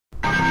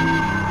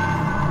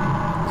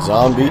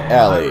Zombie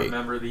Alley. I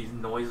remember these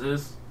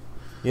noises.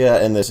 Yeah,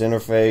 and this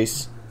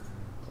interface.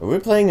 Are we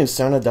playing in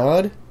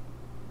Sanidad?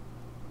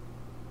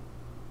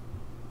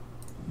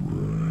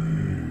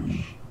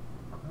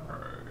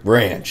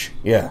 Ranch.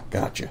 Yeah,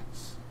 gotcha.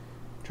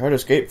 Try to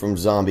escape from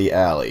Zombie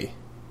Alley.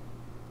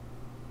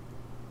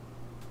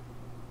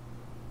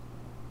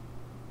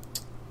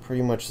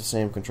 Pretty much the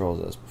same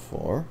controls as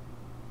before.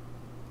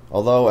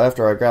 Although,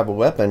 after I grab a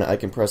weapon, I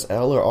can press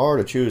L or R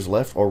to choose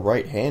left or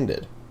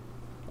right-handed.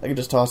 I can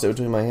just toss it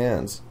between my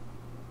hands.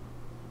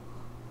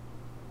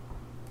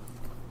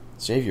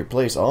 Save your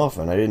place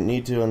often. I didn't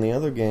need to in the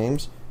other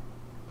games.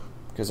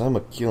 Because I'm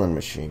a killing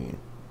machine.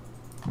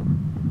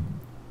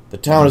 The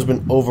town has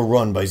been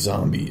overrun by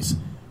zombies.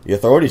 The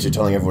authorities are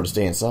telling everyone to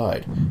stay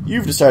inside.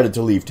 You've decided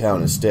to leave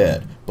town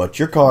instead. But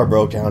your car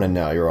broke down and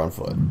now you're on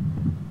foot.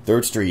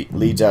 3rd Street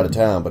leads out of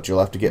town, but you'll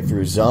have to get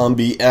through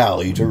Zombie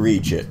Alley to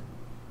reach it.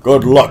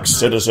 Good luck,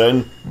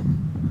 citizen.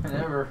 I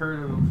never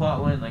heard of a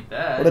plot line like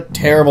that. What a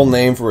terrible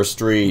name for a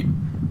street.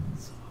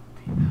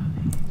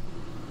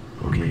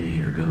 Okay,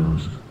 here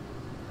goes.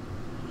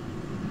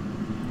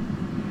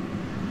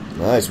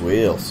 Nice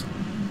wheels.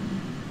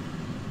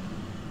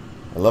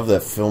 I love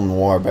that film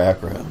noir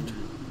background.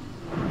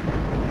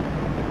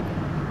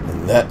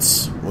 And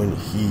that's when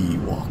he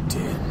walked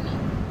in.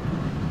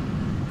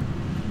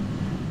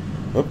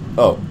 Oop.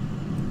 Oh.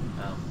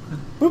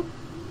 Boop.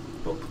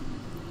 Boop.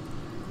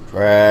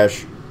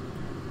 Trash.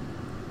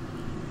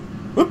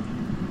 Boop.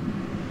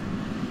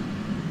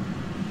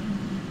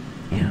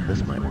 Yeah,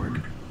 this might work.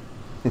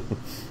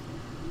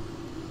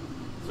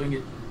 Swing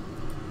it.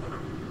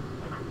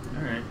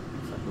 Alright.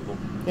 Acceptable.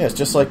 Yeah, it's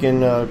just like in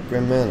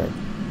Grim Manor.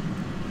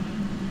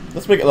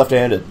 Let's make it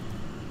left-handed.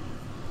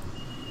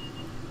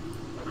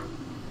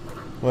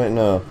 Wait,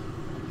 no.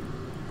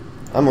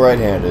 I'm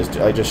right-handed.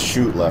 I just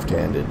shoot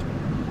left-handed.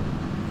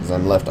 Because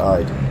I'm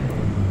left-eyed.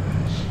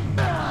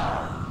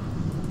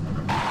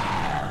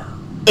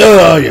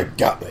 Oh, you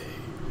got me.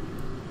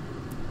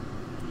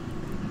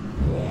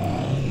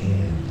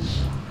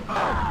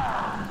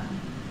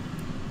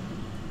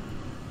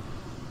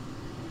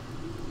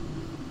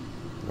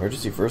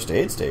 Emergency first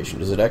aid station.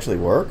 Does it actually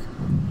work?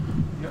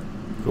 Yep.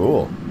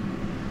 Cool.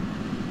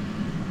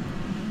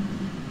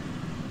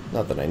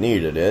 Not that I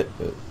needed it,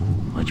 but...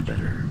 Ooh, much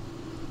better.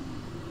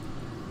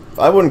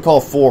 I wouldn't call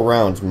 4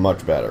 rounds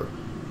much better.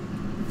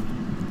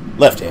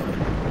 Left-handed.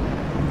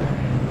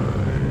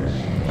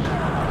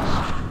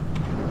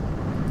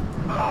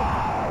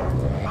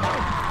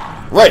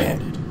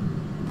 Right-handed.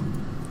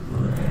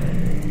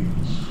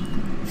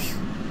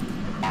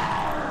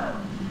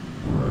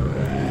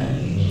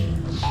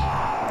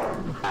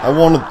 I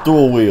want a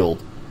dual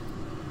wield.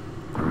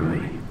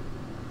 Right.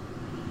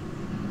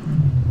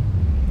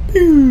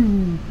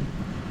 Pew!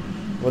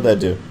 What'd that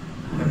do?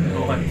 I have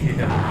no idea.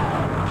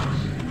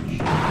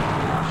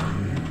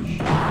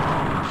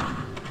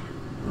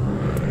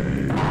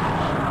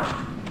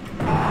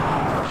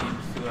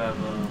 Seems to have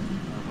a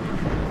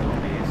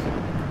zombies.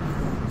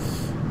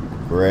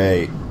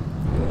 Great.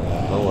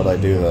 Why would I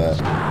do that?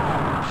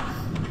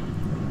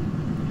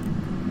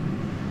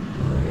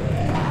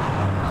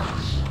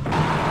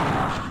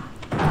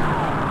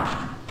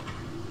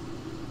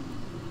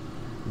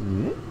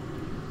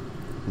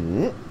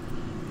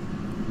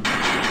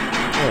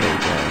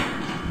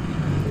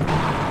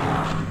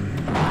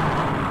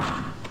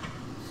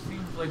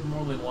 Seems like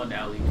more than one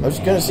alley. I was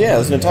just gonna say, yeah,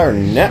 there's an entire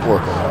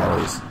network of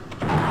alleys.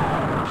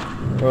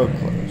 Road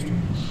closed.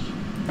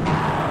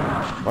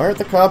 Why aren't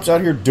the cops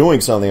out here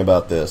doing something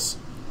about this?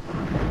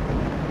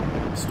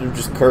 Instead of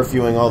just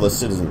curfewing all the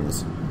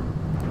citizens.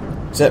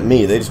 Except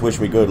me, they just wish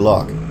me good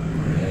luck.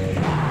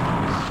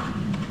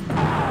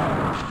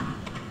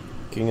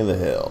 King of the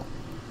Hill.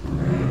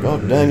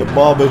 God dang it,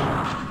 Bobby.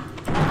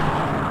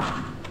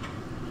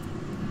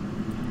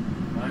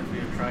 Reminds me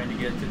of trying to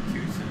get to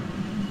Tucson.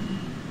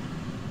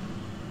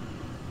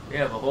 They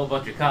have a whole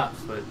bunch of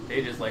cops, but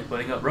they just like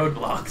putting up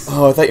roadblocks.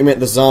 Oh, I thought you meant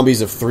the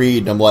zombies of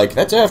Threed, and I'm like,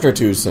 that's after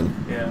Tucson.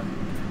 Yeah.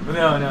 But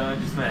no, I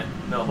just meant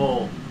the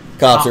whole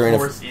Cops are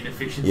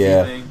inefficiency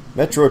yeah. thing.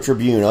 Metro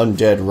Tribune,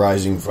 undead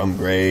rising from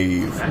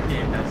grave. That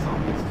game has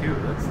zombies too.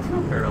 That's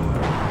too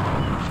parallel.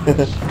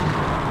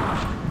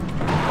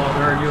 Well,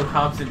 there are no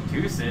cops in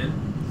Tucson,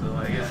 so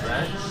I guess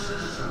that.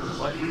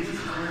 What?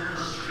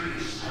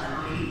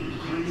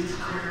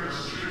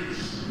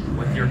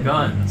 With your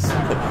guns.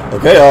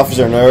 Okay,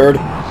 Officer Nerd.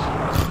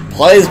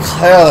 Please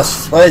clear the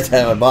street,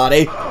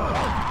 everybody.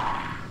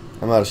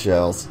 I'm out of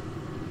shells.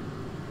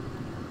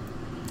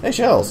 Hey,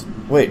 shells.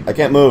 Wait, I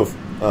can't move.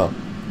 Oh.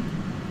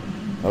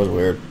 That was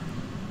weird.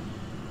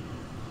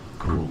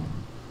 Cool.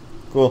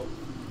 Cool.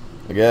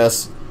 I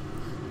guess.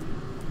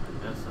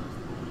 That sounds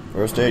cool.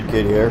 First aid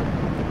kit here.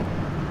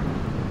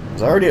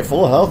 Was I already at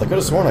full health? I could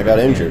have sworn I got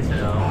injured. Can't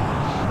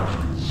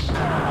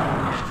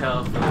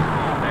tell if the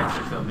effects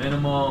are so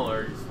minimal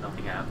or just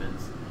nothing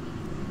happens.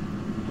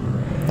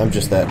 I'm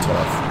just that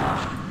tough.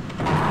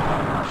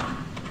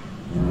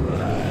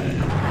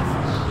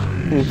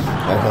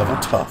 I have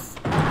a tough.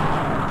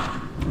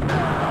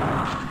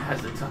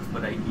 Has a tough,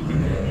 but I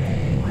needed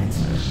it. What?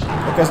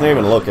 That guy's not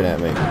even looking at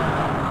me.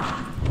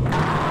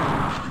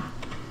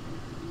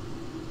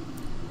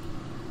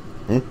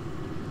 Hmm?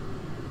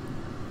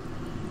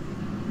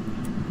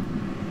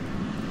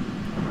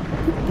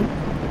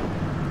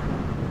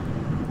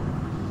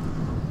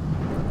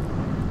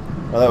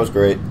 Oh, that was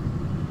great.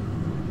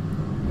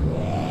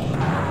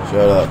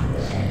 Shut up.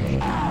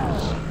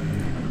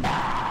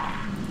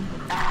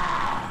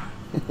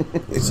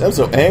 He sounds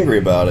so angry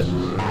about it.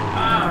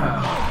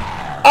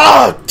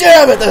 Ah,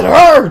 damn it, that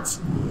hurts!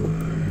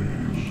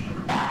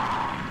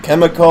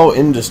 Chemical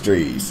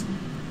Industries.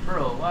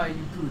 Bro, why you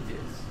do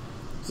this?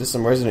 Is this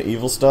some Resident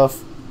Evil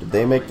stuff? Did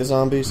they make the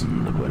zombies?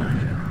 Look what I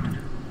found.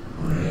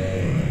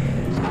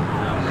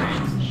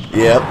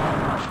 Yep.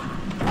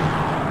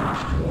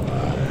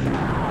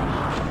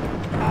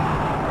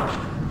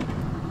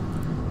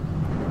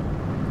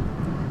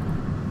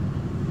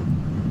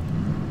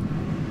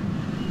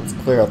 Let's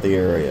clear out the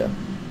area.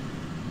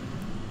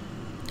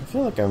 I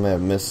feel like I may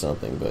have missed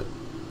something, but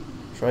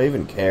should I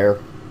even care?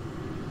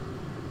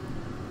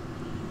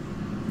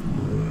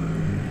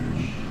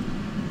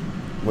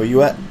 Where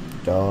you at,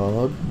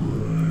 dog?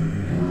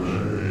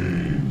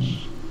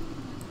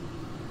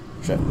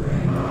 Shit.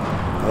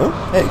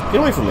 Huh? Hey, get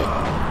away from me.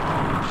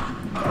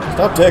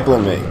 Stop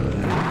tickling me.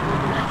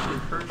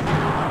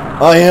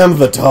 I am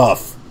the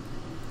tough.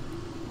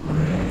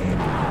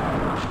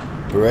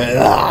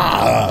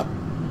 Ah!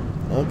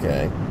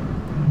 Okay.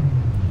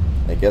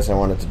 I guess I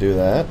wanted to do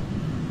that.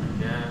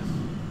 Yes.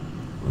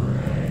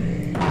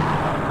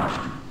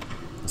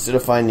 Instead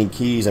of finding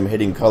keys, I'm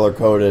hitting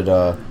color-coded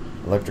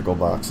electrical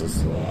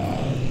boxes.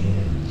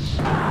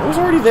 I was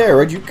already there.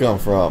 Where'd you come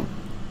from?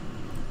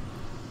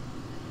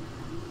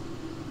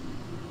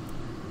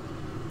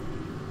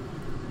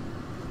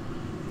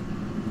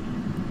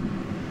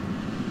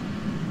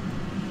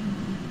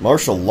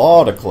 Martial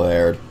law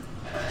declared.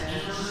 Let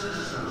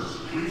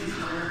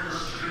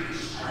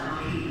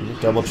me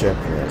double check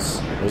this.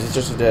 Was it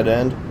just a dead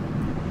end?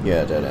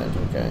 Yeah, dead end.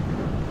 Okay.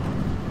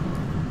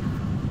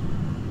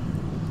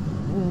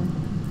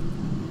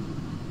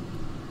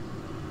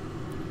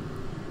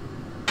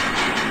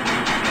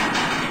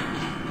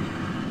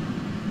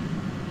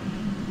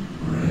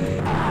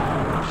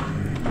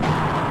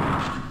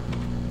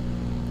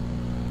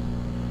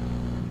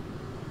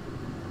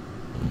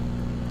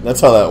 That's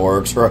how that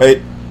works,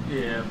 right?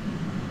 Yeah.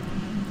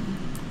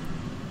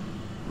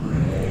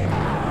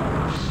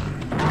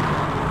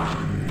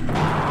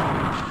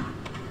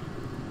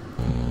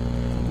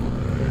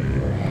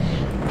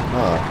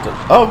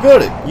 Oh,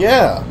 good.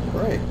 Yeah,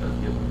 right.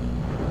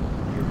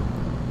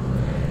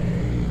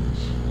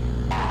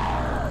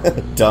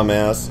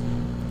 Dumbass.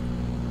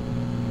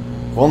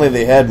 If only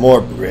they had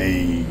more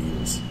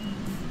brains.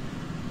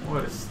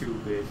 What a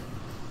stupid.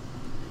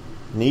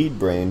 Need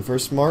brain for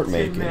smart Hey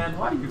making. man,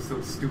 why are you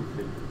so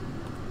stupid?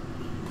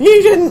 He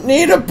didn't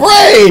need a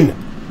brain!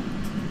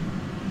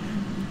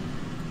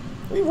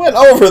 We went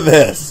over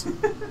this.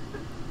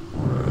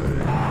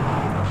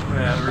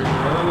 Whatever.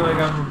 I look like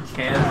I'm from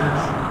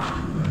Kansas.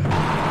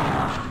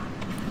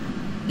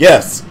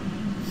 Yes.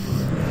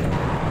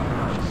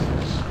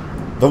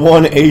 The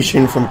one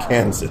Asian from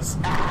Kansas.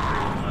 Pretty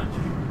much.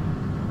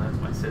 That's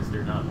my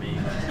sister, not me.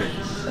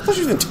 I thought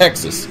she was in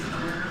Texas.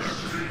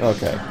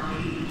 Okay.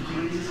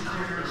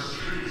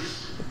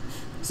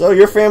 So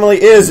your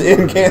family is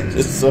in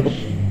Kansas, so...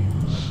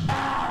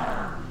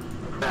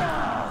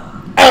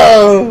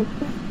 Oh!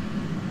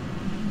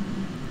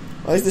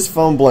 Why is this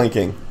phone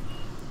blinking?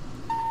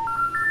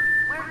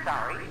 We're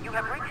sorry. You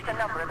have reached a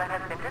number that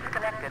has been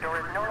disconnected or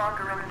is no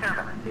longer in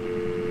service.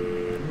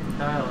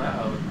 Dial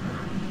out.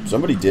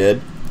 Somebody did.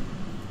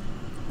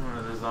 One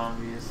of the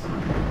zombies.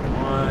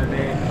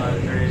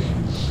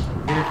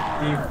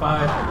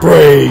 1-855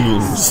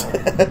 Brains!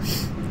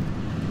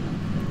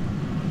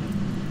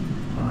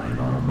 Five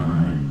all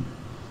mine.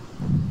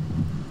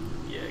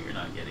 Yeah, you're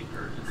not getting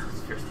hurt. This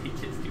is first aid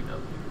kits do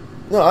nothing.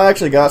 No, I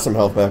actually got some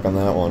health back on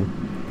that one.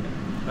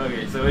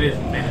 Okay, so it is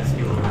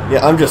minuscule.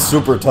 Yeah, I'm just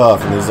super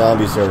tough, and these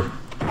zombies are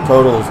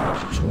total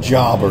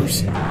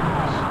jobbers.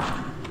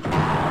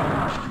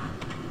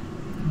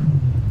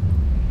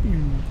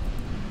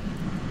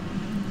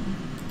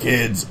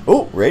 Kids.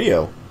 Oh,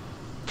 radio.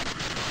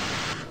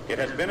 It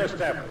has been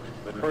established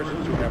that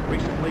persons who have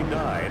recently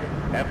died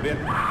have been...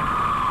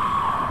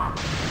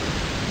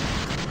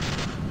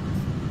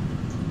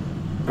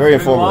 Very Good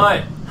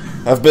informative.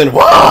 one. Have been.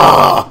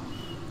 Wah!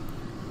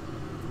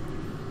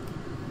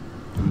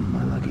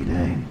 My lucky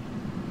day.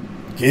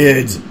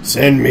 Kids,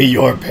 send me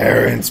your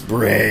parents'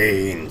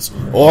 brains.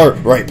 Or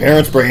write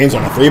parents' brains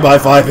on a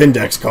 3x5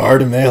 index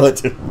card and mail it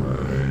to...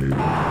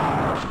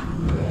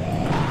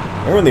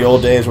 Remember in the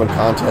old days when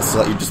contests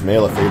let you just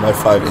mail a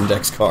 3x5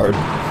 index card?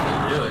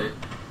 Still do it.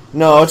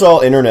 No, it's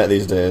all internet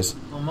these days.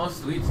 Well,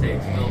 most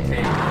sweepstakes will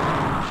take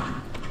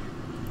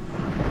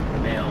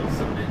mail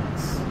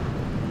submittance.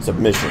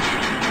 Submission.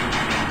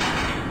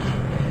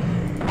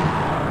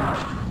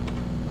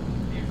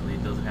 Usually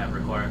it doesn't have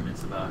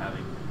requirements about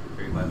having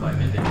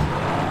 3x5 index,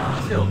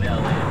 but still mail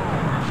it.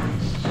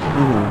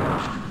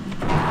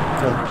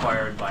 Mm-hmm. It's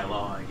required by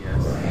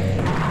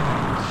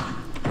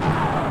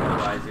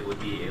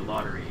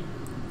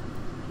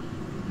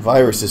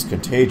Virus is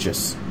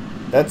contagious.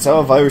 That's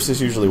how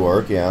viruses usually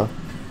work, yeah.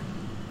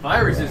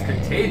 Virus is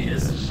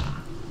contagious.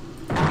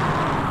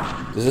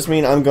 Does this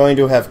mean I'm going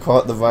to have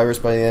caught the virus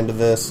by the end of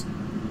this?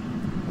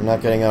 I'm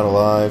not getting out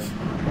alive.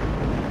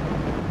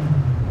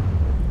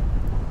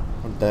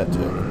 What did that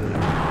do?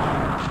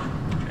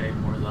 Okay,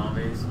 more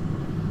zombies.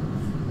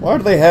 Why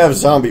do they have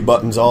zombie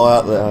buttons all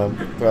out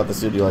throughout the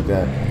city like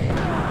that?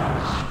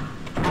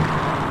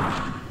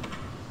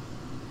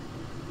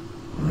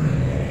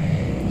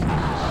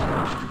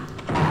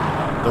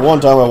 The one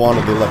time I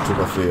wanted the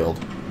electrical field.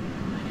 You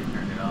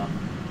turned it off.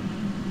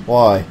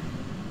 Why?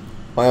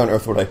 Why on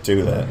earth would I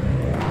do that?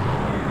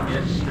 You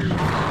get through the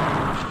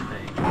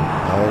thing.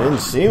 I didn't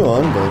see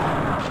one,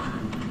 but...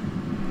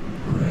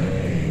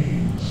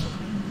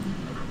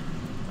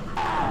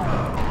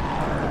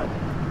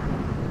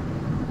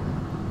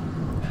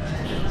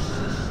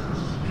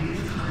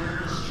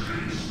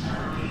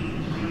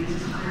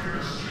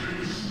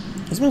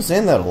 He's been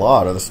saying that a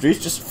lot. Are the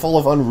streets just full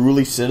of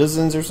unruly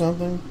citizens or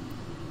something?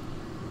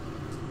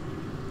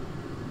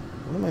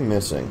 What am I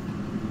missing?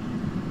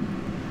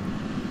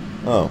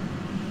 Oh.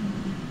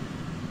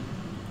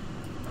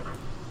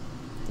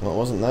 Well, it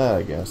wasn't that,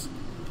 I guess.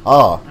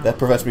 Ah, that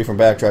prevents me from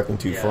backtracking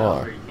too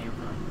far. Where you came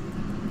from.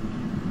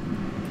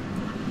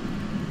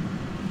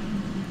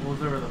 What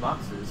was over the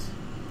boxes?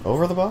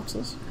 Over the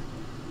boxes?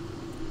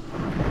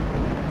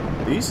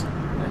 These?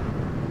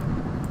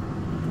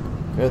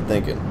 Good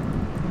thinking.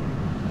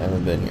 I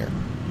haven't been here.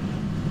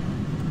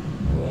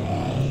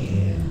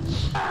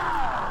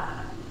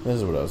 This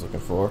is what I was looking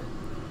for.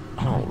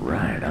 All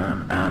right,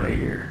 I'm out of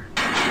here.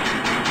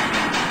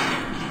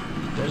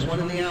 There's one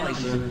in the alley,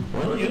 sir.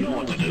 Well, you know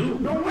what to do.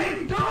 No,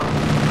 wait, don't!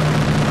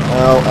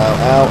 Ow, ow,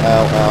 ow,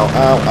 ow, ow,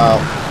 ow,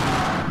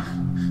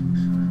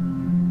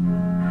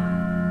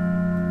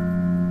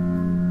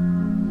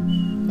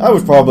 ow. I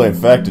was probably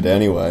infected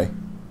anyway.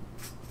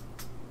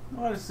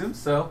 Well, I'd assume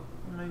so.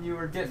 I mean, you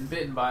were getting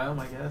bitten by them,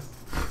 I guess.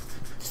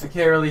 I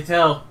can't really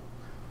tell.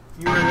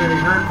 You were very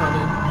hurt from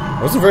it.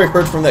 I wasn't very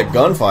hurt from that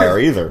gunfire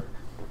either.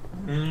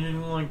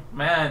 And like,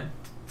 man,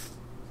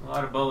 a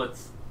lot of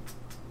bullets.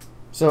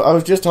 So I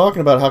was just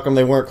talking about how come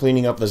they weren't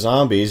cleaning up the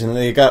zombies and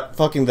they got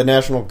fucking the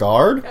National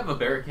Guard? They have a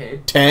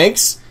barricade.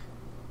 Tanks?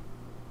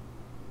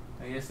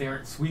 I guess they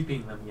aren't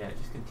sweeping them yet,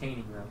 just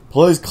containing them.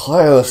 Please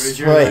clear the Or is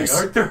you're like,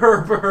 space.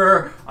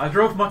 Arthur, I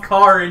drove my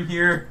car in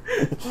here.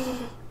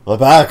 We're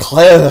about to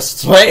clear the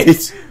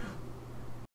space.